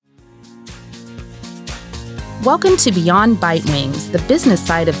Welcome to Beyond Bite Wings, the business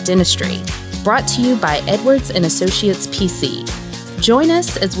side of dentistry, brought to you by Edwards & Associates PC. Join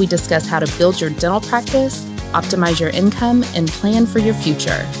us as we discuss how to build your dental practice, optimize your income, and plan for your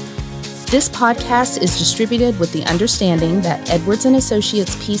future. This podcast is distributed with the understanding that Edwards &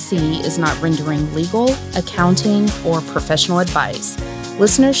 Associates PC is not rendering legal, accounting, or professional advice.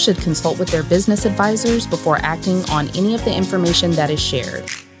 Listeners should consult with their business advisors before acting on any of the information that is shared.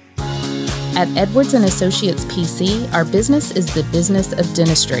 At Edwards & Associates PC, our business is the business of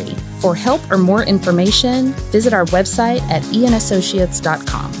dentistry. For help or more information, visit our website at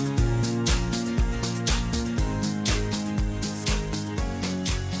eanassociates.com.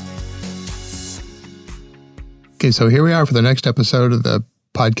 Okay, so here we are for the next episode of the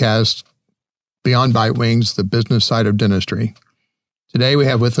podcast, Beyond Bite Wings, the business side of dentistry. Today we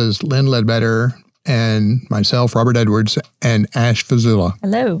have with us Lynn Ledbetter and myself, Robert Edwards, and Ash Fazula.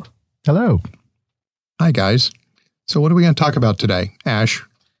 Hello. Hello. Hi, guys. So what are we going to talk about today, Ash?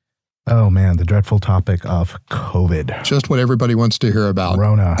 Oh, man, the dreadful topic of COVID. Just what everybody wants to hear about.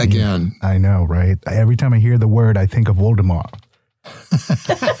 Rona. Again. I know, right? Every time I hear the word, I think of Voldemort.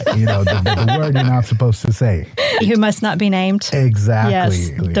 The word you're not supposed to say. Who must not be named. Exactly. Yes,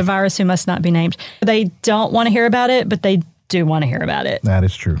 the virus who must not be named. They don't want to hear about it, but they do want to hear about it. That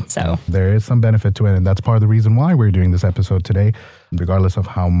is true. So there is some benefit to it, and that's part of the reason why we're doing this episode today. Regardless of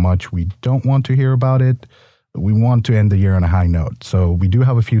how much we don't want to hear about it, we want to end the year on a high note. So we do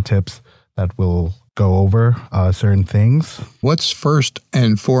have a few tips that will go over certain things. What's first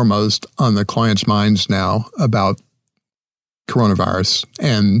and foremost on the client's minds now about coronavirus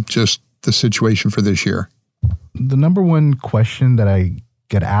and just the situation for this year? The number one question that I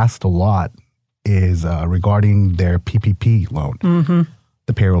get asked a lot is regarding their PPP loan,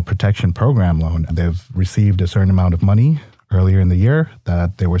 the Payroll Protection Program loan. They've received a certain amount of money earlier in the year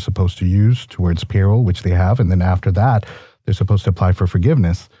that they were supposed to use towards payroll, which they have. And then after that, they're supposed to apply for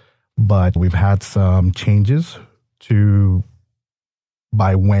forgiveness. But we've had some changes to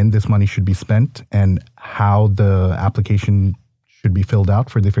by when this money should be spent and how the application should be filled out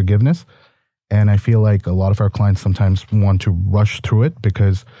for the forgiveness. And I feel like a lot of our clients sometimes want to rush through it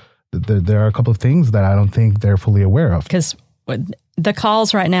because there are a couple of things that I don't think they're fully aware of. Because the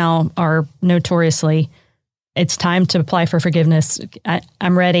calls right now are notoriously, it's time to apply for forgiveness.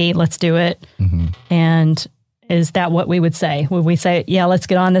 I'm ready. Let's do it. Mm-hmm. And is that what we would say? Would we say, yeah, let's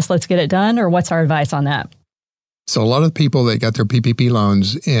get on this, let's get it done? Or what's our advice on that? So a lot of the people that got their PPP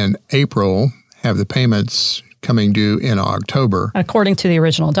loans in April have the payments coming due in October. According to the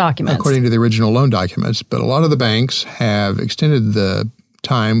original documents. According to the original loan documents. But a lot of the banks have extended the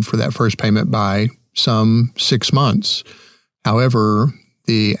time for that first payment by some 6 months. However,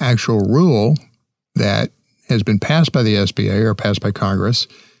 the actual rule that has been passed by the SBA or passed by Congress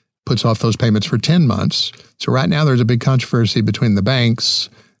puts off those payments for 10 months. So right now there's a big controversy between the banks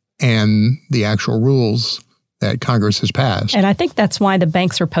and the actual rules that Congress has passed. And I think that's why the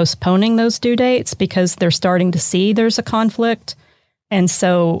banks are postponing those due dates, because they're starting to see there's a conflict. And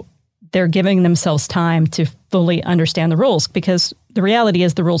so they're giving themselves time to fully understand the rules, because the reality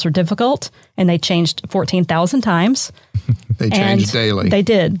is the rules are difficult and they changed 14,000 times. They changed daily. They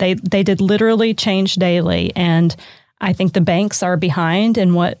did. They did literally change daily. And I think the banks are behind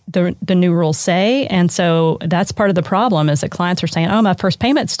in what the new rules say. And so that's part of the problem, is that clients are saying, oh, my first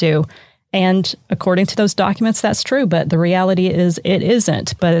payment's due. And according to those documents, that's true. But the reality is it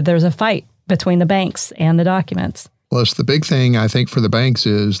isn't. But there's a fight between the banks and the documents. Plus, the big thing, I think, for the banks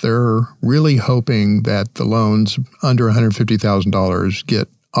is they're really hoping that the loans under $150,000 get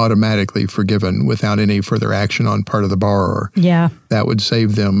automatically forgiven without any further action on part of the borrower. Yeah. That would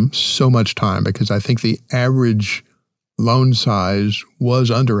save them so much time, because I think the average loan size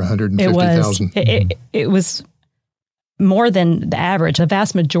was under $150,000. It was more than the average. The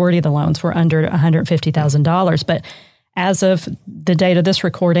vast majority of the loans were under $150,000. But as of the date of this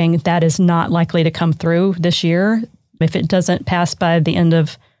recording, that is not likely to come through this year. If it doesn't pass by the end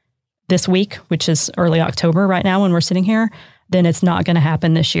of this week, which is early October right now when we're sitting here, then it's not going to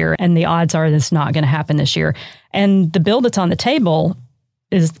happen this year. And the odds are it's not going to happen this year. And the bill that's on the table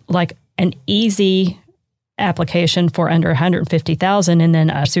is like an easy application for under $150,000 and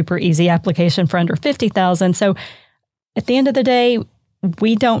then a super easy application for under $50,000. So at the end of the day,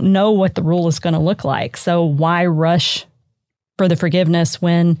 we don't know what the rule is going to look like. So why rush for the forgiveness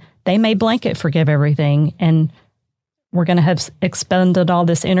when they may blanket forgive everything, and we're going to have expended all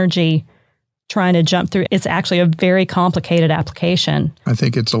this energy trying to jump through. It's actually a very complicated application. I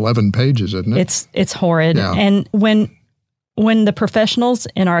think it's 11 pages, isn't it? It's horrid. Yeah. And when the professionals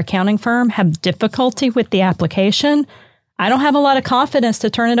in our accounting firm have difficulty with the application, I don't have a lot of confidence to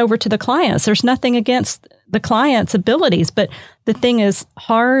turn it over to the clients. There's nothing against the client's abilities. But the thing is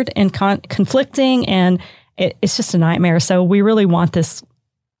hard and conflicting, and it's just a nightmare. So we really want this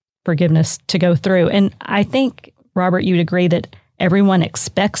forgiveness to go through. And I think, Robert, you'd agree that everyone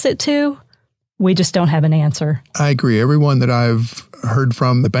expects it to. We just don't have an answer. I agree. Everyone that I've heard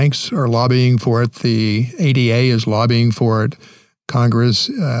from, the banks are lobbying for it. The ADA is lobbying for it. Congress,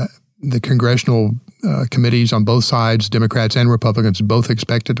 the congressional committees on both sides, Democrats and Republicans, both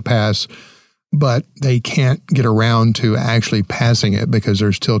expect it to pass. But they can't get around to actually passing it because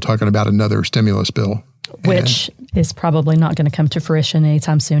they're still talking about another stimulus bill. Which is probably not going to come to fruition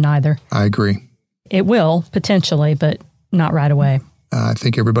anytime soon either. I agree. It will, potentially, but not right away. I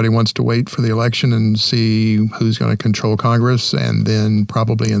think everybody wants to wait for the election and see who's going to control Congress. And then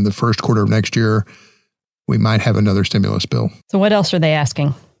probably in the first quarter of next year, we might have another stimulus bill. So what else are they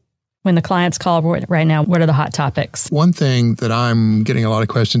asking? When the clients call right now, what are the hot topics? One thing that I'm getting a lot of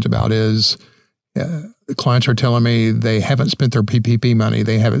questions about is the clients are telling me they haven't spent their PPP money.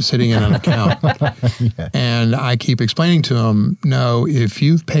 They have it sitting in an account. Yeah. And I keep explaining to them, no, if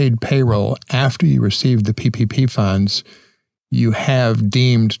you've paid payroll after you received the PPP funds, you have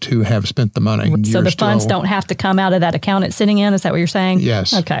deemed to have spent the money. So the funds don't have to come out of that account it's sitting in? Is that what you're saying?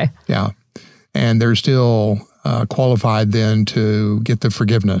 Yes. Okay. Yeah. And they're still qualified then to get the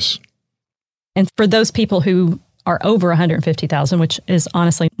forgiveness. And for those people who are over $150,000, which is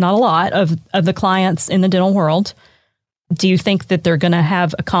honestly not a lot of the clients in the dental world, do you think that they're going to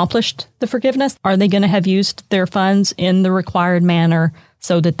have accomplished the forgiveness? Are they going to have used their funds in the required manner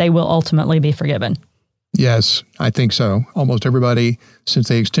so that they will ultimately be forgiven? Yes, I think so. Almost everybody, since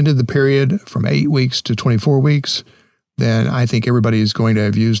they extended the period from 8 weeks to 24 weeks, then I think everybody is going to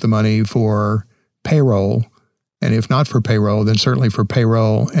have used the money for payroll. And if not for payroll, then certainly for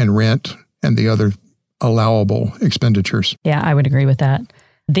payroll and rent and the other allowable expenditures. Yeah, I would agree with that.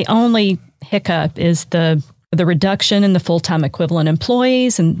 The only hiccup is the reduction in the full-time equivalent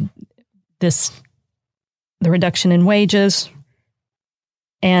employees and the reduction in wages.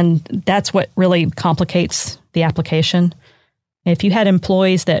 And that's what really complicates the application. If you had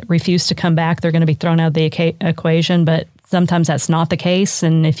employees that refuse to come back, they're going to be thrown out of the equation, but sometimes that's not the case.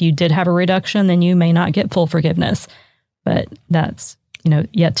 And if you did have a reduction, then you may not get full forgiveness. But that's,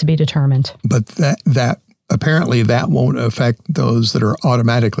 yet to be determined. But that apparently that won't affect those that are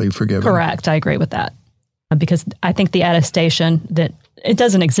automatically forgiven. Correct. I agree with that. Because I think the attestation that it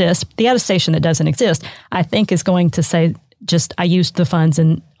doesn't exist, the attestation that doesn't exist, I think is going to say, just I used the funds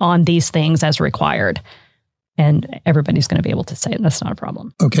on these things as required. And everybody's going to be able to say that's not a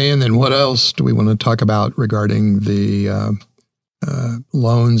problem. Okay, and then what else do we want to talk about regarding the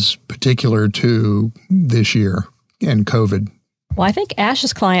loans particular to this year and COVID? Well, I think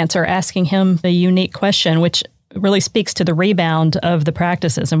Ash's clients are asking him the unique question, which really speaks to the rebound of the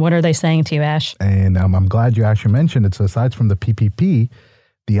practices. And what are they saying to you, Ash? And I'm glad you actually mentioned it. So aside from the PPP,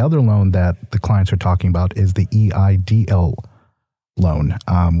 the other loan that the clients are talking about is the EIDL loan,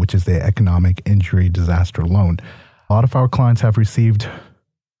 which is the Economic Injury Disaster Loan. A lot of our clients have received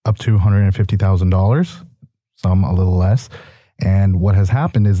up to $150,000, some a little less. And what has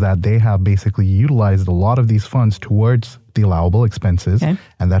happened is that they have basically utilized a lot of these funds towards the allowable expenses,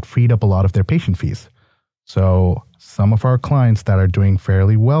 and that freed up a lot of their patient fees. So some of our clients that are doing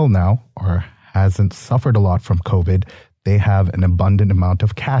fairly well now or hasn't suffered a lot from COVID, they have an abundant amount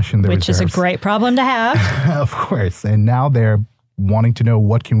of cash in their reserves. Which is a great problem to have. Of course. And now they're wanting to know,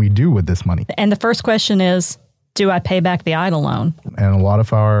 what can we do with this money? And the first question is, do I pay back the EIDL loan? And a lot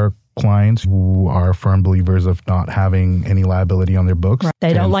of our clients who are firm believers of not having any liability on their books. Right.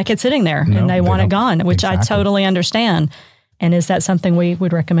 They don't like it sitting there and they want it gone, which I totally understand. And is that something we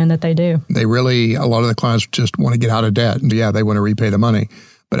would recommend that they do? A lot of the clients just want to get out of debt. And yeah, they want to repay the money.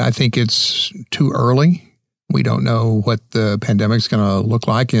 But I think it's too early. We don't know what the pandemic's going to look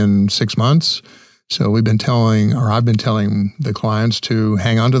like in 6 months. So I've been telling the clients to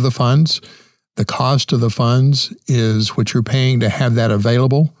hang on to the funds. The cost of the funds is what you're paying to have that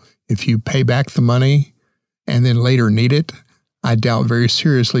available. If you pay back the money and then later need it, I doubt very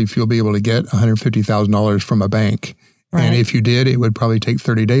seriously if you'll be able to get $150,000 from a bank. Right. And if you did, it would probably take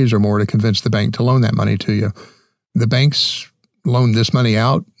 30 days or more to convince the bank to loan that money to you. The banks loan this money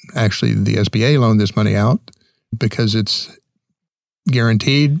out. Actually, the SBA loaned this money out because it's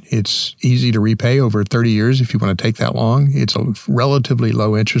guaranteed. It's easy to repay over 30 years if you want to take that long. It's a relatively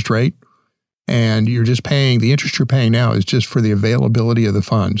low interest rate. And you're just paying, the interest you're paying now is just for the availability of the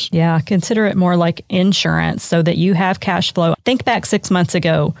funds. Yeah, consider it more like insurance so that you have cash flow. Think back 6 months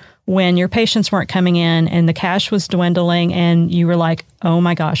ago when your patients weren't coming in and the cash was dwindling and you were like, oh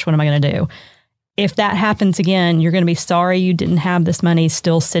my gosh, what am I going to do? If that happens again, you're going to be sorry you didn't have this money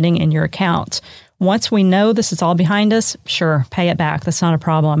still sitting in your account. Once we know this is all behind us, sure, pay it back. That's not a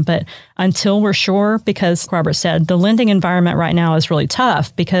problem. But until we're sure, because Robert said, the lending environment right now is really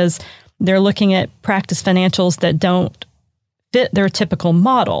tough because they're looking at practice financials that don't fit their typical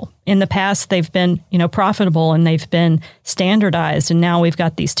model. In the past, they've been, profitable and they've been standardized. And now we've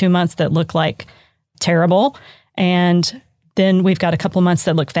got these 2 months that look like terrible. And then we've got a couple of months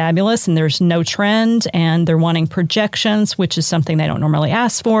that look fabulous and there's no trend and they're wanting projections, which is something they don't normally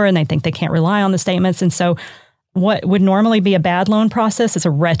ask for. And they think they can't rely on the statements. And so what would normally be a bad loan process is a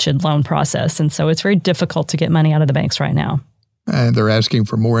wretched loan process. And so it's very difficult to get money out of the banks right now. And they're asking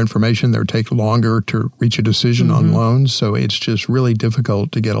for more information. They're taking longer to reach a decision on loans. So it's just really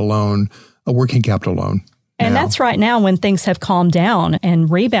difficult to get a loan, a working capital loan. And that's right now when things have calmed down and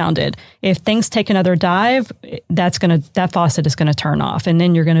rebounded. If things take another dive, that faucet is going to turn off. And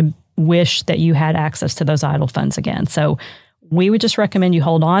then you're going to wish that you had access to those idle funds again. So we would just recommend you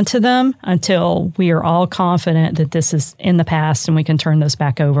hold on to them until we are all confident that this is in the past and we can turn those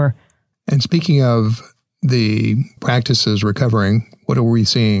back over. And speaking of the practices recovering, what are we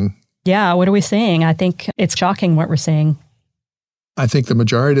seeing? Yeah, what are we seeing? I think it's shocking what we're seeing. I think the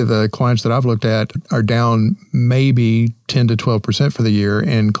majority of the clients that I've looked at are down maybe 10 to 12% for the year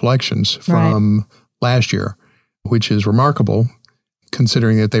in collections from last year, which is remarkable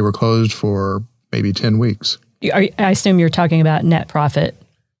considering that they were closed for maybe 10 weeks. I assume you're talking about net profit.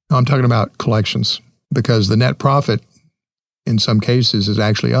 No, I'm talking about collections because the net profit in some cases is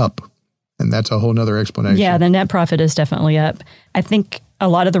actually up. And that's a whole nother explanation. Yeah, the net profit is definitely up. I think a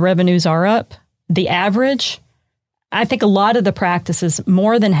lot of the revenues are up. The average, I think a lot of the practices,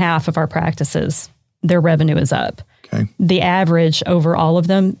 more than half of our practices, their revenue is up. Okay. The average over all of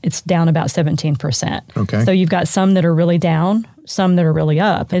them, it's down about 17%. Okay. So you've got some that are really down, some that are really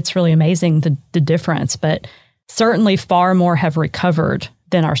up. It's really amazing the difference, but certainly far more have recovered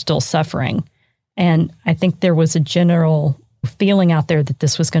than are still suffering. And I think there was a general feeling out there that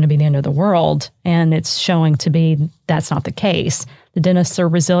this was going to be the end of the world, and it's showing to be that's not the case. The dentists are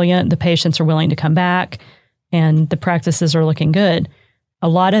resilient, the patients are willing to come back, and the practices are looking good. A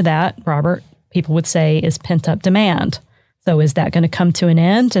lot of that, Robert, people would say is pent-up demand. So is that going to come to an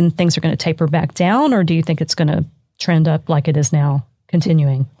end and things are going to taper back down, or do you think it's going to trend up like it is now,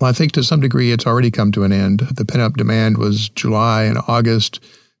 continuing? Well, I think to some degree it's already come to an end. The pent-up demand was July and August,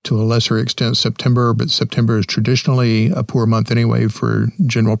 to a lesser extent September, but September is traditionally a poor month anyway for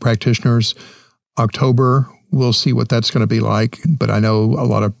general practitioners. October, we'll see what that's going to be like, but I know a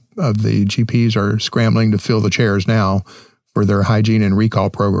lot of the GPs are scrambling to fill the chairs now for their hygiene and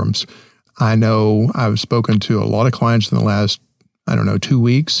recall programs. I know I've spoken to a lot of clients in the last, 2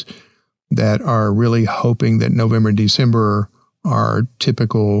 weeks that are really hoping that November and December are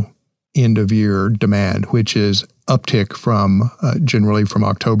typical end-of-year demand, which is uptick from generally from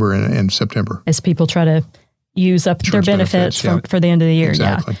October and September. As people try to use up their benefits for the end of the year.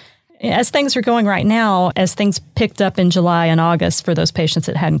 Exactly. Yeah. As things are going right now, as things picked up in July and August for those patients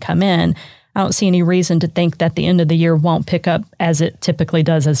that hadn't come in, I don't see any reason to think that the end of the year won't pick up as it typically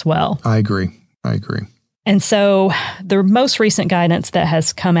does as well. I agree. And so the most recent guidance that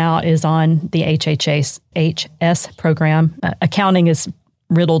has come out is on the HHS program. Accounting is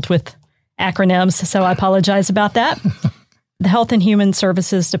riddled with acronyms, so I apologize about that. The Health and Human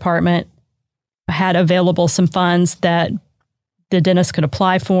Services Department had available some funds that the dentist could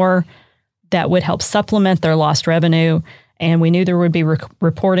apply for that would help supplement their lost revenue. And we knew there would be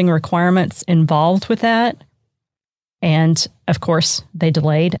reporting requirements involved with that. And of course, they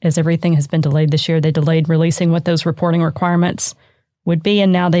delayed, as everything has been delayed this year. They delayed releasing what those reporting requirements would be.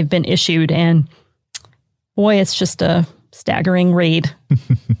 And now they've been issued. And boy, it's just a staggering read.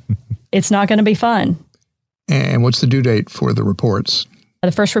 It's not going to be fun. And what's the due date for the reports?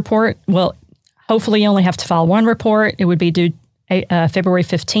 The first report, well, hopefully you only have to file one report. It would be due February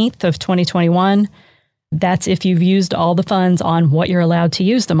 15th of 2021. That's if you've used all the funds on what you're allowed to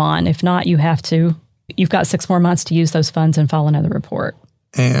use them on. If not, you've got 6 more months to use those funds and file another report.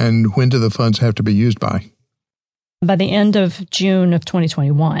 And when do the funds have to be used by? By the end of June of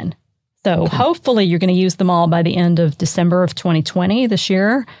 2021. So hopefully you're going to use them all by the end of December of 2020 this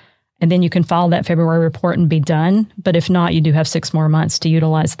year. And then you can file that February report and be done. But if not, you do have 6 more months to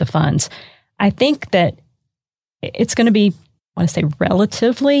utilize the funds. I think that it's going to be, I want to say,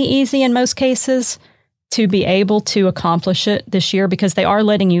 relatively easy in most cases to be able to accomplish it this year because they are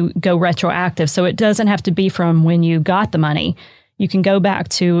letting you go retroactive. So it doesn't have to be from when you got the money. You can go back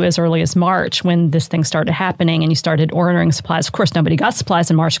to as early as March when this thing started happening and you started ordering supplies. Of course, nobody got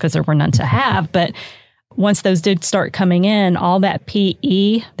supplies in March because there were none to have. But once those did start coming in, all that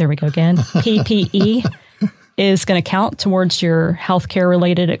PPE is going to count towards your healthcare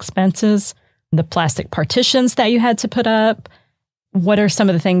related expenses. the plastic partitions that you had to put up? What are some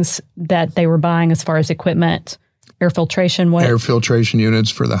of the things that they were buying as far as equipment, air filtration? Air filtration units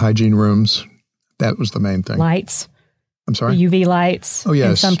for the hygiene rooms. That was the main thing. Lights. I'm sorry? The UV lights. Oh, yes.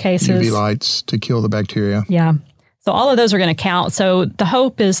 In some cases. UV lights to kill the bacteria. Yeah. So all of those are going to count. So the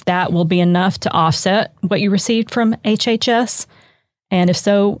hope is that will be enough to offset what you received from HHS. And if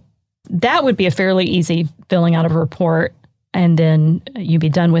so, that would be a fairly easy filling out of a report, and then you'd be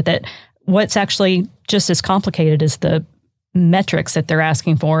done with it. What's actually just as complicated is the metrics that they're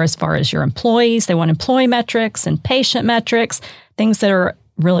asking for as far as your employees. They want employee metrics and patient metrics, things that are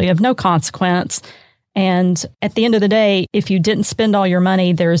really of no consequence. And at the end of the day, if you didn't spend all your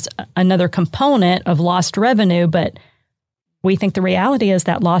money, there's another component of lost revenue. But we think the reality is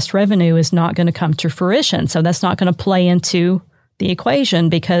that lost revenue is not going to come to fruition. So that's not going to play into the equation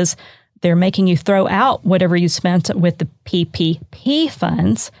because they're making you throw out whatever you spent with the PPP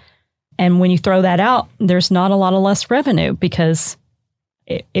funds. And when you throw that out, there's not a lot of lost revenue because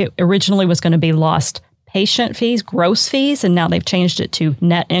it originally was going to be lost patient fees, gross fees, and now they've changed it to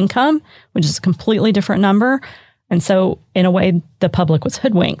net income, which is a completely different number. And so in a way, the public was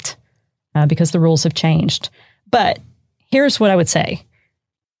hoodwinked because the rules have changed. But here's what I would say.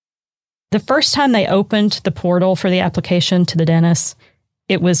 The first time they opened the portal for the application to the dentist,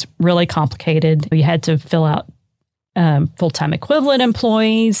 it was really complicated. You had to fill out full-time equivalent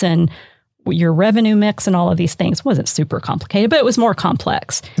employees and your revenue mix and all of these things. It wasn't super complicated, but it was more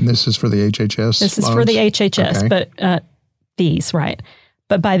complex. And this is for the HHS? This is for the HHS, okay. But fees, right.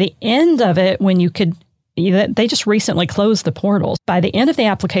 But by the end of it, when you could, they just recently closed the portals. By the end of the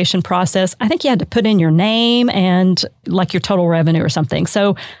application process, I think you had to put in your name and like your total revenue or something.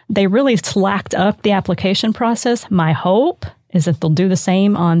 So they really slacked up the application process. My hope is that they'll do the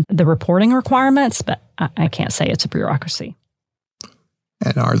same on the reporting requirements, but I can't say it's a bureaucracy.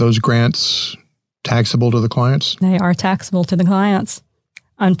 And are those grants taxable to the clients? They are taxable to the clients.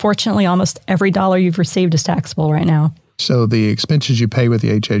 Unfortunately, almost every dollar you've received is taxable right now. So the expenses you pay with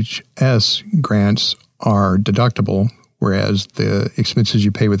the HHS grants are deductible, whereas the expenses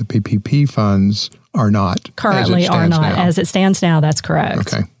you pay with the PPP funds are not. Currently are not. Now. As it stands now, that's correct.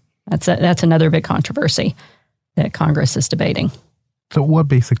 Okay. That's another big controversy that Congress is debating. So what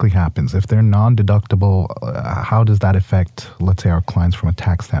basically happens? If they're non-deductible, how does that affect, let's say, our clients from a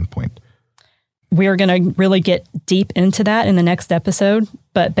tax standpoint? We are going to really get deep into that in the next episode,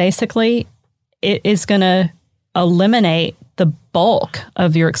 but basically it is going to eliminate the bulk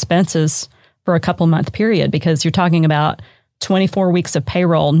of your expenses for a couple month period because you're talking about 24 weeks of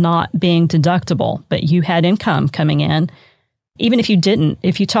payroll not being deductible, but you had income coming in. Even if you didn't,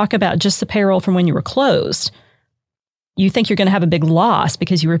 if you talk about just the payroll from when you were closed, you think you're going to have a big loss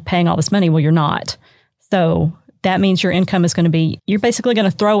because you were paying all this money. Well, you're not. So that means your income is going to be, you're basically going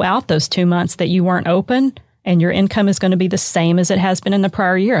to throw out those 2 months that you weren't open, and your income is going to be the same as it has been in the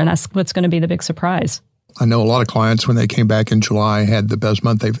prior year. And that's what's going to be the big surprise. I know a lot of clients, when they came back in July, had the best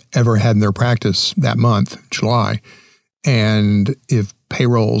month they've ever had in their practice that month, July. And if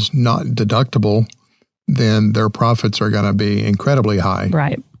payroll's not deductible, then their profits are going to be incredibly high.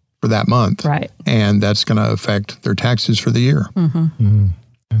 Right. For that month. Right. And that's going to affect their taxes for the year. Mm-hmm.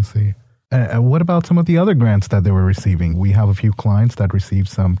 I see. What about some of the other grants that they were receiving? We have a few clients that received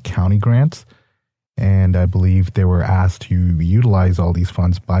some county grants, and I believe they were asked to utilize all these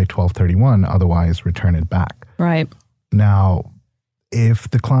funds by 12/31, otherwise return it back. Right. Now,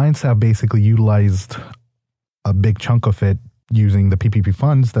 if the clients have basically utilized a big chunk of it using the PPP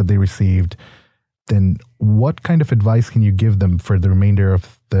funds that they received, then what kind of advice can you give them for the remainder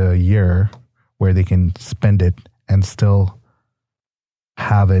of the year where they can spend it and still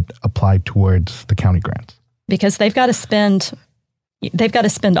have it applied towards the county grants? Because they've got to spend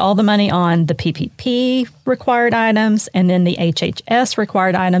all the money on the PPP required items and then the HHS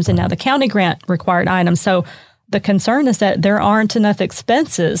required items and now the county grant required items. So the concern is that there aren't enough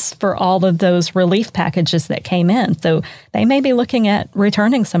expenses for all of those relief packages that came in. So they may be looking at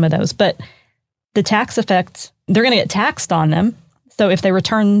returning some of those, but the tax effect, they're going to get taxed on them. So if they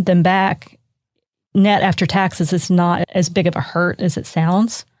return them back, net after taxes is not as big of a hurt as it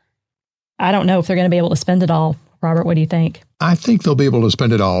sounds. I don't know if they're going to be able to spend it all. Robert, what do you think? I think they'll be able to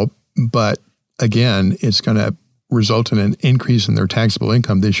spend it all, but again, it's going to result in an increase in their taxable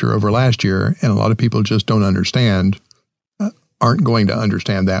income this year over last year, and a lot of people just don't understand, aren't going to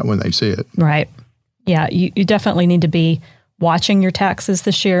understand that when they see it. Right. Yeah, you definitely need to be watching your taxes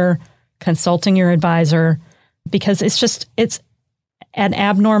this year, consulting your advisor, because it's an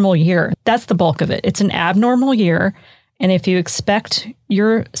abnormal year. That's the bulk of it. It's an abnormal year. And if you expect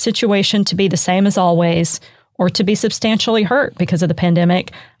your situation to be the same as always, or to be substantially hurt because of the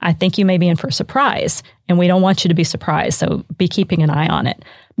pandemic, I think you may be in for a surprise. And we don't want you to be surprised. So be keeping an eye on it.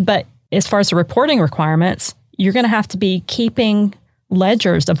 But as far as the reporting requirements, you're going to have to be keeping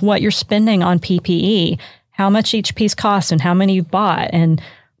ledgers of what you're spending on PPE, how much each piece costs and how many you bought and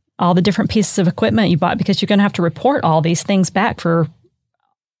all the different pieces of equipment you bought, because you're going to have to report all these things back for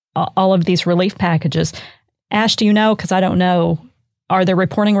all of these relief packages. Ash, do you know? Because I don't know. Are there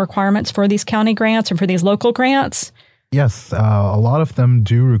reporting requirements for these county grants and for these local grants? Yes, a lot of them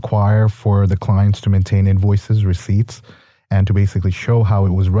do require for the clients to maintain invoices, receipts, and to basically show how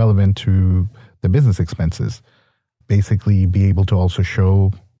it was relevant to the business expenses. Basically be able to also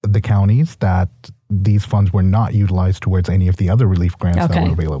show the counties that these funds were not utilized towards any of the other relief grants that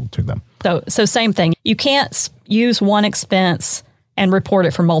were available to them. So same thing. You can't use one expense and report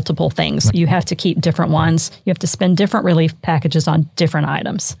it for multiple things. You have to keep different ones. You have to spend different relief packages on different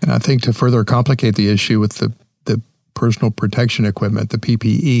items. And I think to further complicate the issue with the personal protection equipment, the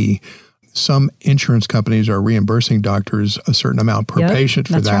PPE, some insurance companies are reimbursing doctors a certain amount per patient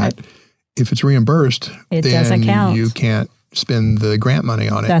for that. Right. If it's reimbursed, it then doesn't count. You can't spend the grant money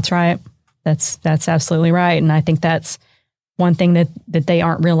on it. That's right. That's absolutely right. And I think that's one thing that they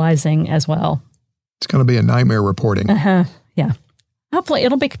aren't realizing as well. It's going to be a nightmare reporting. Yeah. Hopefully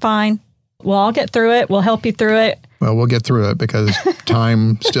it'll be fine. We'll all get through it. We'll help you through it. Well, we'll get through it because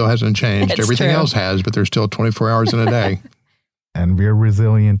time still hasn't changed. Everything else has, but there's still 24 hours in a day. And we're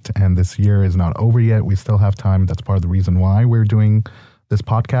resilient, and this year is not over yet. We still have time. That's part of the reason why we're doing this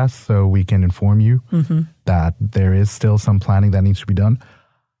podcast, so we can inform you that there is still some planning that needs to be done.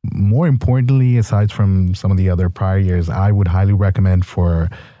 More importantly, aside from some of the other prior years, I would highly recommend for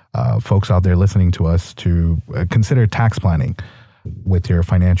folks out there listening to us to consider tax planning with your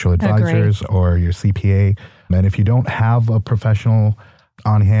financial advisors or your CPA. And if you don't have a professional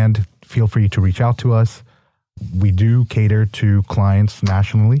on hand, feel free to reach out to us. We do cater to clients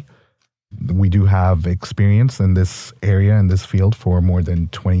nationally. We do have experience in this area, in this field for more than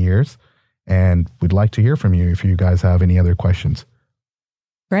 20 years. And we'd like to hear from you if you guys have any other questions.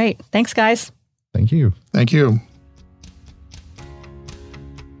 Great. Thanks, guys. Thank you. Thank you.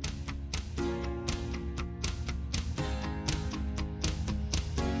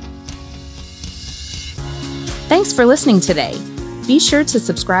 Thanks for listening today. Be sure to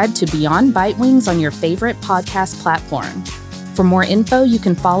subscribe to Beyond Bite Wings on your favorite podcast platform. For more info, you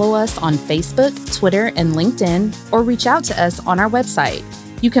can follow us on Facebook, Twitter, and LinkedIn, or reach out to us on our website.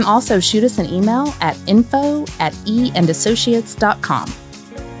 You can also shoot us an email at info@eandassociates.com.